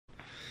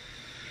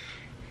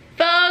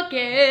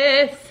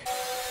focus.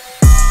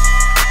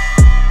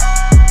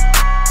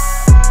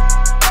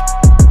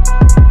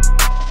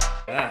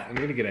 I'm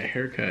gonna get a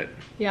haircut.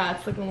 Yeah,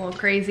 it's looking a little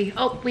crazy.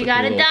 Oh, we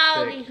got a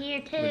doggy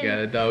here too. We got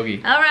a doggy.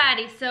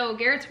 Alrighty, so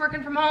Garrett's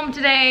working from home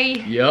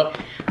today. Yep.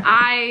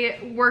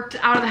 I worked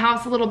out of the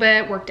house a little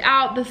bit, worked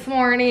out this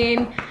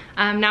morning.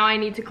 Now I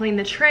need to clean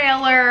the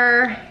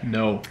trailer.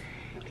 No.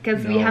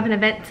 Because we have an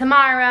event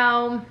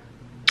tomorrow.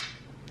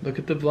 Look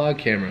at the vlog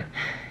camera.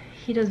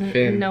 He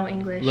doesn't know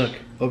English. Look,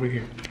 over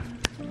here.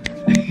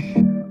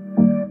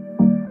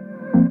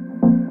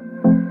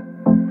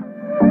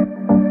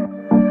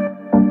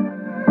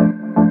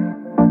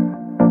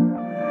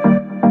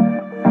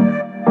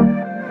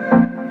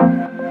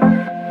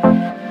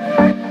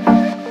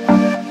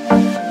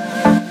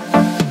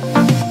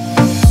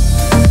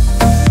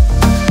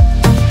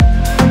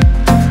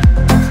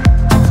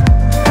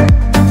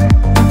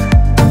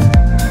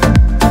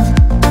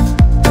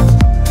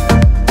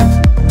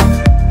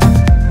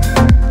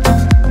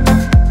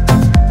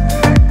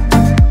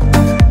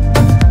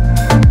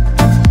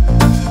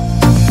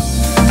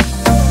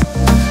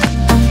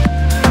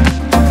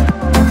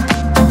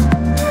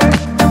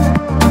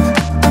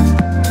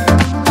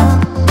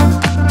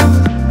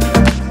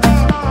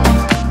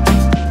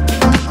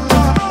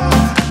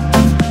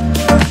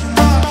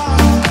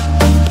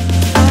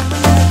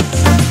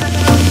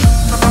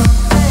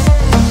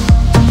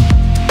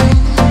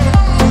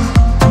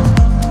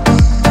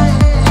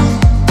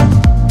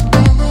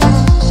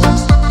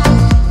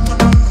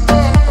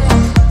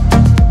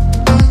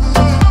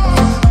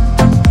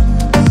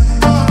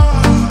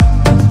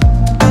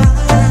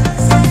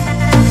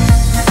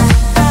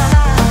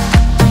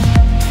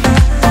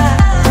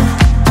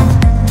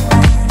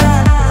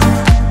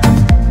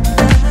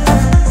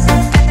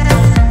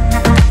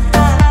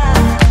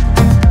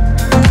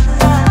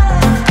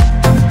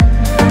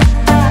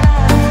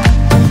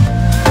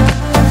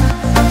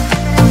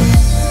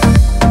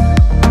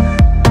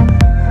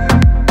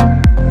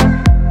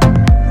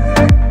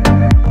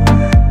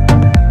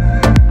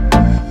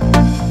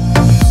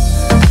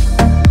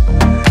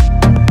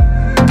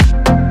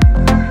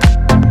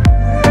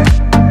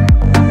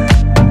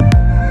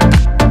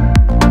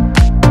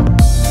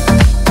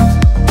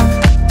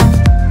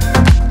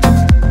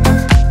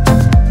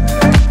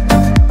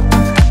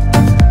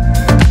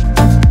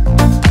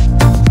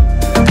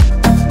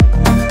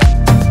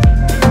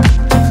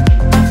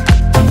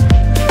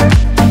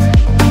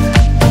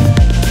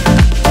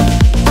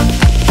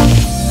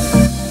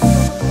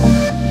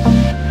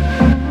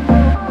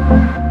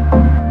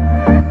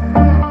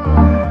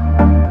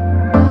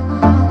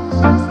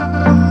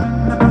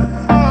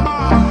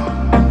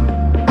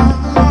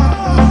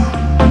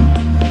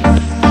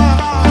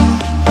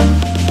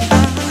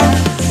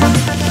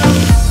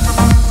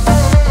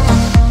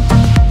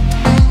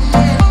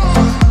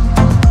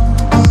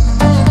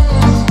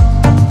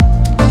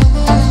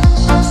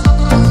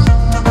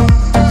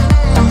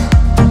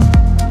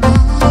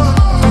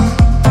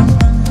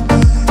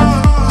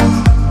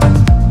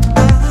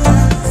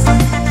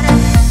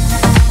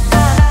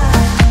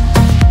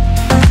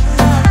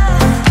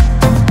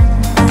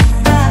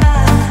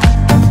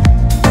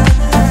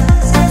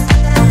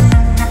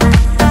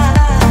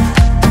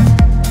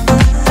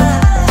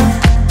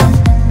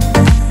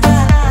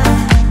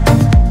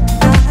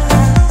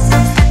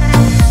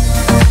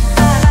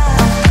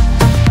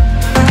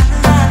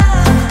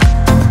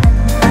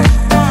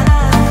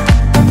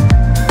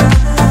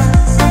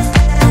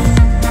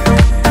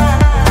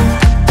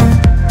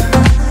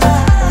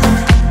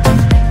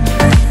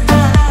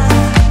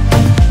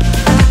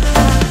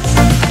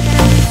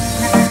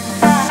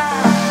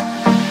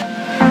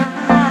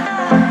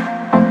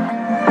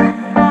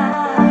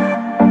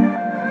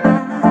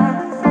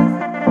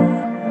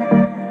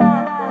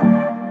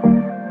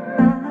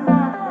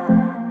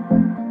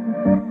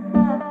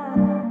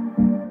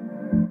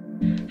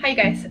 Hi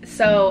guys,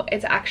 so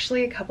it's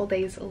actually a couple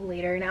days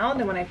later now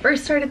than when I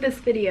first started this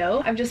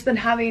video. I've just been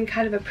having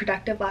kind of a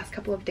productive last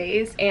couple of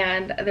days,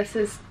 and this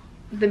is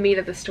the meat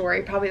of the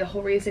story, probably the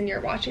whole reason you're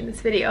watching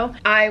this video.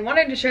 I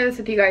wanted to share this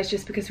with you guys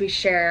just because we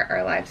share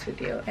our lives with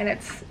you, and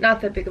it's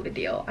not that big of a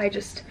deal. I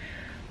just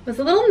was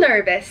a little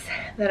nervous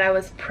that I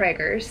was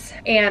preggers,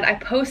 and I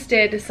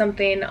posted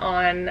something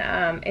on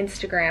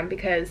Instagram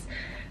because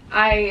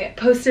I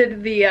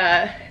posted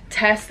the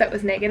test that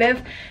was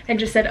negative and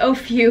just said, oh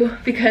phew,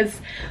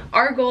 because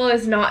our goal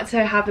is not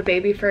to have a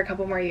baby for a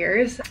couple more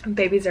years.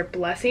 Babies are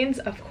blessings,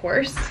 of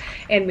course,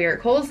 and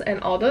miracles and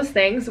all those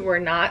things. We're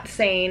not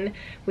saying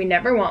we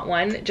never want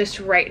one,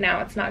 just right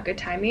now it's not good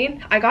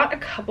timing. I got a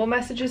couple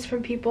messages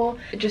from people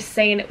just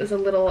saying it was a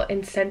little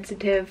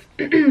insensitive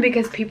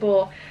because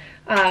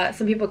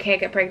some people can't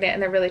get pregnant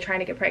and they're really trying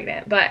to get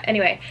pregnant. But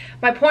anyway,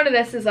 my point of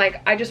this is,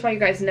 like, I just want you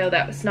guys to know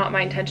that was not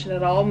my intention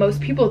at all. Most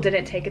people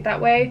didn't take it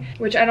that way,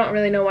 which I don't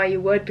really know why you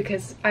would,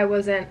 because I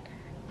wasn't,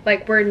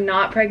 like, we're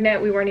not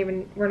pregnant,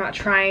 we're not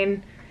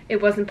trying,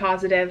 it wasn't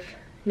positive,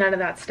 none of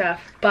that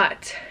stuff.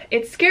 But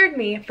it scared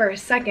me for a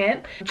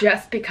second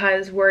just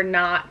because we're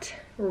not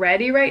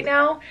ready right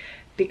now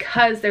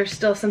because there's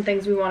still some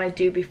things we want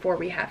to do before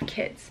we have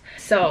kids.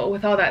 So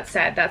with all that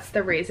said, that's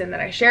the reason that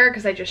I share,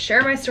 because I just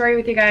share my story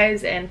with you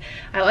guys, and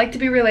I like to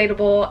be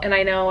relatable. And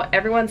I know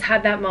everyone's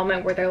had that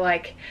moment where they're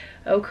like,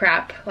 oh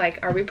crap, like,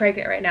 are we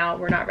pregnant right now?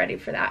 We're not ready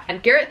for that.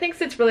 And Garrett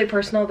thinks it's really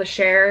personal to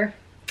share.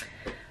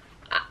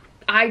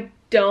 I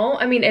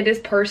don't. I mean, it is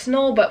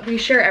personal, but we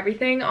share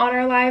everything on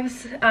our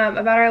lives,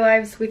 about our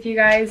lives with you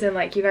guys, and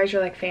like, you guys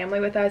are like family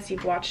with us.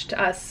 You've watched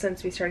us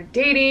since we started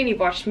dating. You've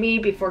watched me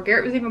before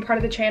Garrett was even part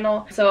of the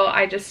channel. So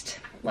I just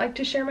like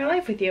to share my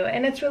life with you,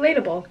 and it's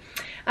relatable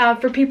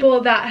for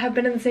people that have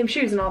been in the same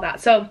shoes and all that.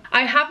 So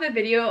I have the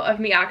video of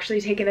me actually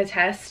taking a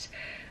test,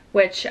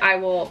 which I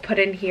will put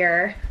in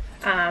here.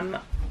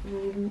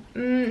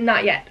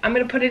 Not yet. I'm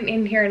gonna put it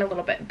in here in a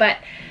little bit, but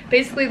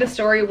basically the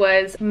story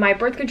was my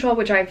birth control,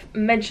 which I've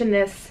mentioned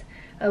this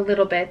a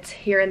little bit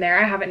here and there.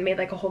 I haven't made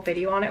like a whole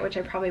video on it, which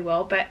I probably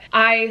will, but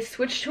I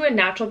switched to a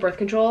natural birth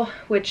control,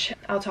 which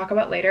I'll talk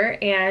about later,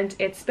 and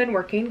it's been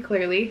working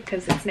clearly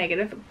because it's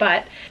negative.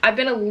 But I've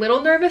been a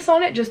little nervous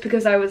on it just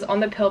because I was on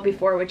the pill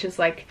before, which is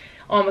like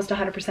almost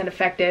 100%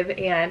 effective,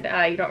 and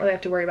you don't really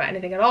have to worry about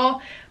anything at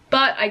all.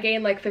 But I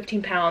gained like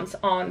 15 pounds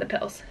on the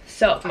pills.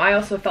 So I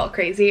also felt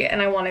crazy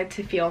and I wanted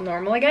to feel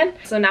normal again.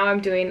 So now I'm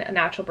doing a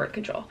natural birth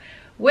control.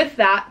 With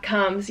that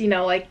comes, you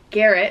know, like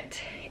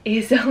Garrett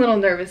is a little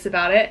nervous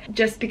about it,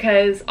 just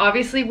because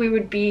obviously we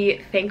would be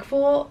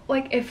thankful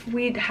like if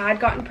we'd had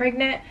gotten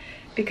pregnant,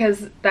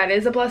 because that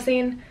is a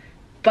blessing,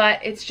 but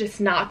it's just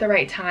not the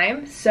right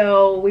time.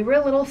 So we were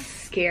a little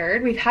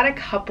scared. We've had a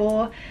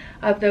couple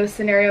of those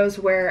scenarios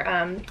where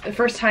the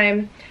first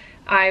time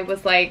I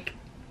was like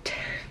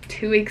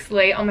 2 weeks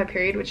late on my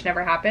period, which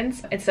never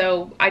happens, and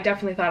so I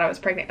definitely thought I was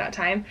pregnant that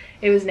time.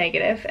 It was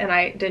negative, and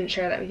I didn't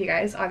share that with you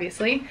guys,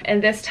 obviously.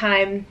 And this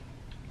time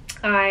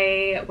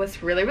I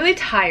was really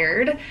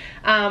tired.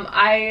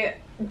 I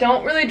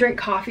don't really drink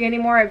coffee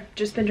anymore. I've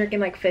just been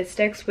drinking like fizz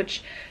sticks,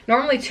 which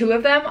normally 2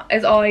 of them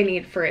is all I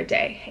need for a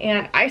day,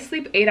 and I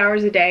sleep 8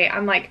 hours a day.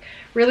 I'm like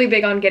really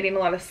big on getting a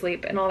lot of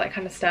sleep and all that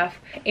kind of stuff,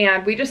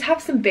 and we just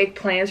have some big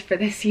plans for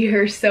this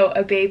year, so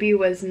a baby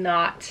was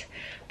not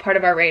part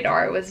of our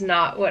radar. It was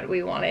not what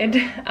we wanted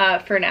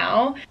for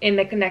now. In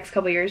the next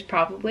couple years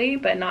probably,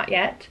 but not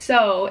yet.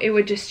 So it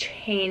would just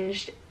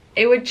change,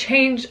 it would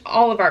change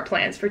all of our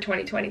plans for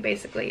 2020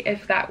 basically,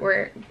 if that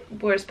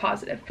was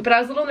positive. But I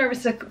was a little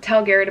nervous to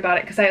tell Garrett about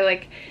it because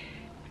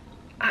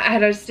I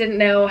just didn't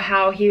know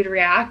how he would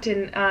react,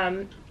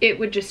 and it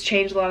would just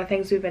change a lot of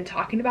things we've been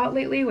talking about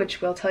lately,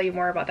 which we'll tell you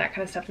more about that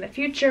kind of stuff in the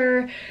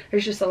future.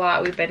 There's just a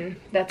lot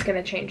that's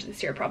gonna change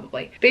this year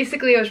probably.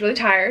 Basically, I was really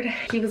tired.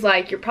 He was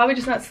like, you're probably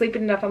just not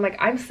sleeping enough. I'm like,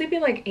 I'm sleeping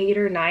like 8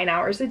 or 9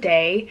 hours a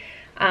day,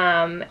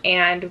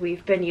 and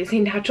we've been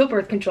using natural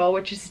birth control,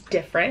 which is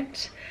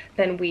different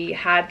than we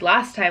had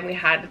last time we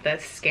had the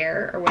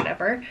scare or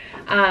whatever.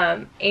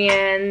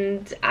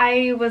 And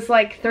I was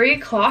like 3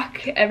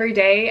 o'clock every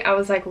day, I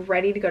was like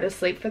ready to go to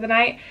sleep for the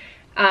night.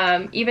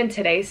 Even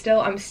today still,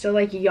 I'm still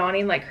like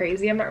yawning like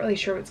crazy. I'm not really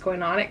sure what's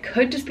going on. It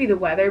could just be the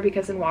weather,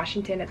 because in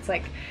Washington it's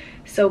like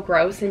so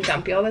gross and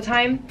dumpy all the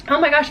time. Oh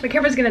my gosh, my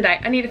camera's gonna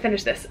die. I need to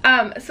finish this.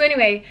 So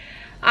anyway,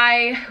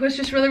 I was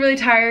just really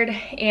tired,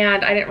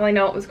 and I didn't really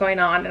know what was going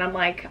on, and I'm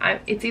like,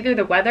 it's either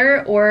the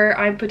weather or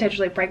I'm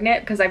potentially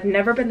pregnant, because I've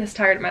never been this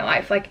tired in my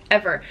life, like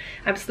ever.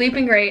 I'm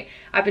sleeping great.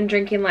 I've been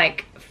drinking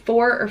like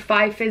 4 or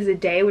 5 fizz a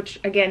day, which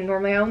again,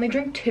 normally I only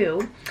drink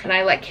 2, and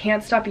I like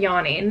can't stop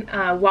yawning.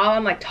 While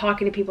I'm like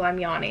talking to people, I'm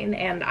yawning,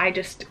 and I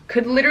just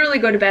could literally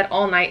go to bed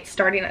all night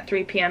starting at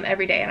 3 p.m.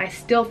 every day, and I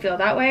still feel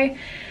that way.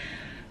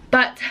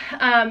 But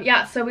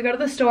yeah, so we go to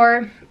the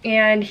store,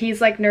 and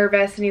he's like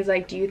nervous, and he's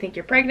like, do you think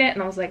you're pregnant?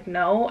 And I was like,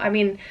 no. I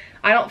mean,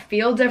 I don't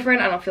feel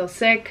different. I don't feel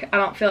sick. I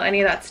don't feel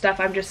any of that stuff.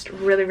 I'm just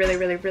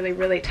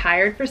really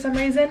tired for some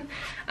reason.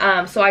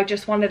 So I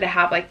just wanted to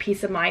have like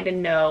peace of mind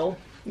and know,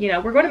 you know,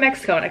 we're going to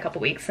Mexico in a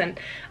couple weeks, and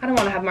I don't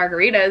want to have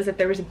margaritas if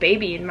there was a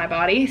baby in my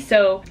body.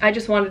 So I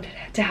just wanted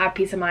to have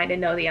peace of mind and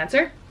know the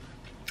answer.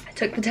 I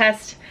took the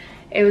test.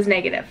 It was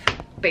negative,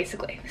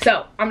 basically.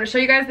 So I'm gonna show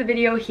you guys the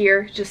video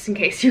here just in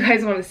case you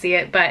guys want to see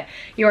it, but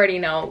you already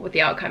know what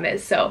the outcome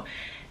is. So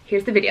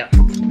here's the video.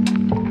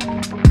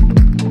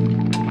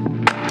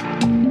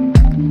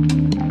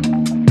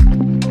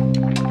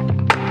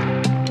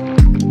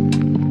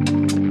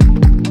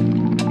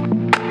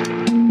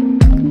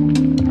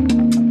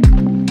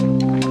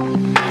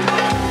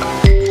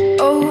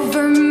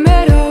 Over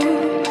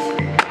meadows,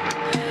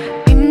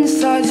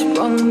 inside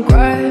sprung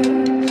grass,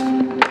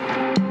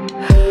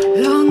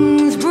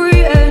 lungs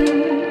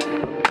breathing.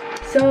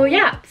 So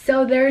yeah,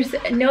 so there's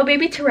no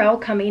baby Terrell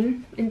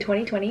coming in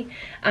 2020.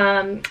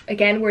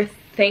 Again, we're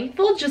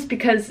thankful just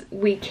because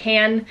we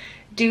can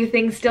do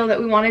things still that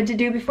we wanted to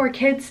do before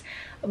kids,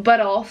 but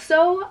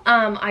also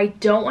I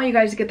don't want you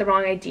guys to get the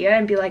wrong idea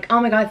and be like,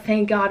 oh my god,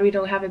 thank god we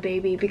don't have a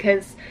baby,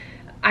 because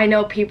I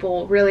know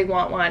people really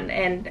want one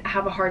and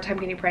have a hard time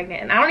getting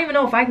pregnant, and I don't even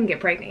know if I can get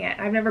pregnant yet.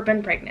 I've never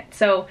been pregnant,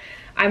 so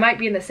I might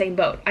be in the same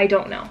boat. I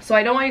don't know. So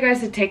I don't want you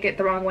guys to take it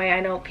the wrong way. I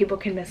know people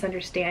can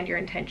misunderstand your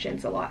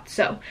intentions a lot.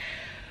 So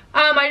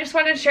I just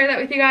wanted to share that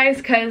with you guys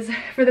because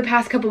for the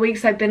past couple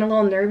weeks I've been a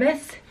little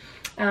nervous.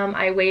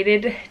 I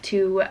waited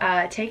to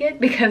take it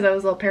because I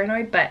was a little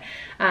paranoid, but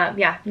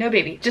yeah, no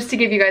baby. Just to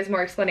give you guys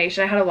more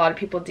explanation, I had a lot of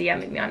people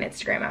DMing me on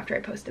Instagram after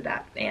I posted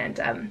that,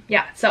 and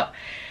yeah, so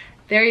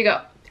there you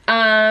go.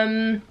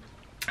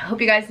 I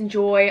hope you guys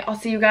enjoy. I'll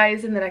see you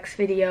guys in the next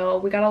video.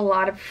 We got a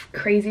lot of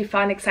crazy,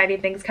 fun,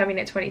 exciting things coming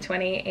in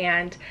 2020,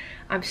 and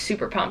I'm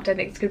super pumped. I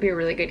think it's gonna be a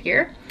really good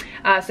year.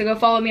 So go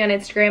follow me on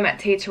Instagram at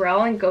Tay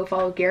Terrell, and go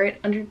follow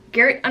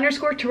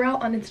Garrett_Terrell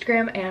on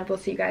Instagram, and we'll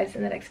see you guys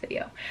in the next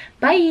video.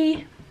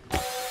 Bye.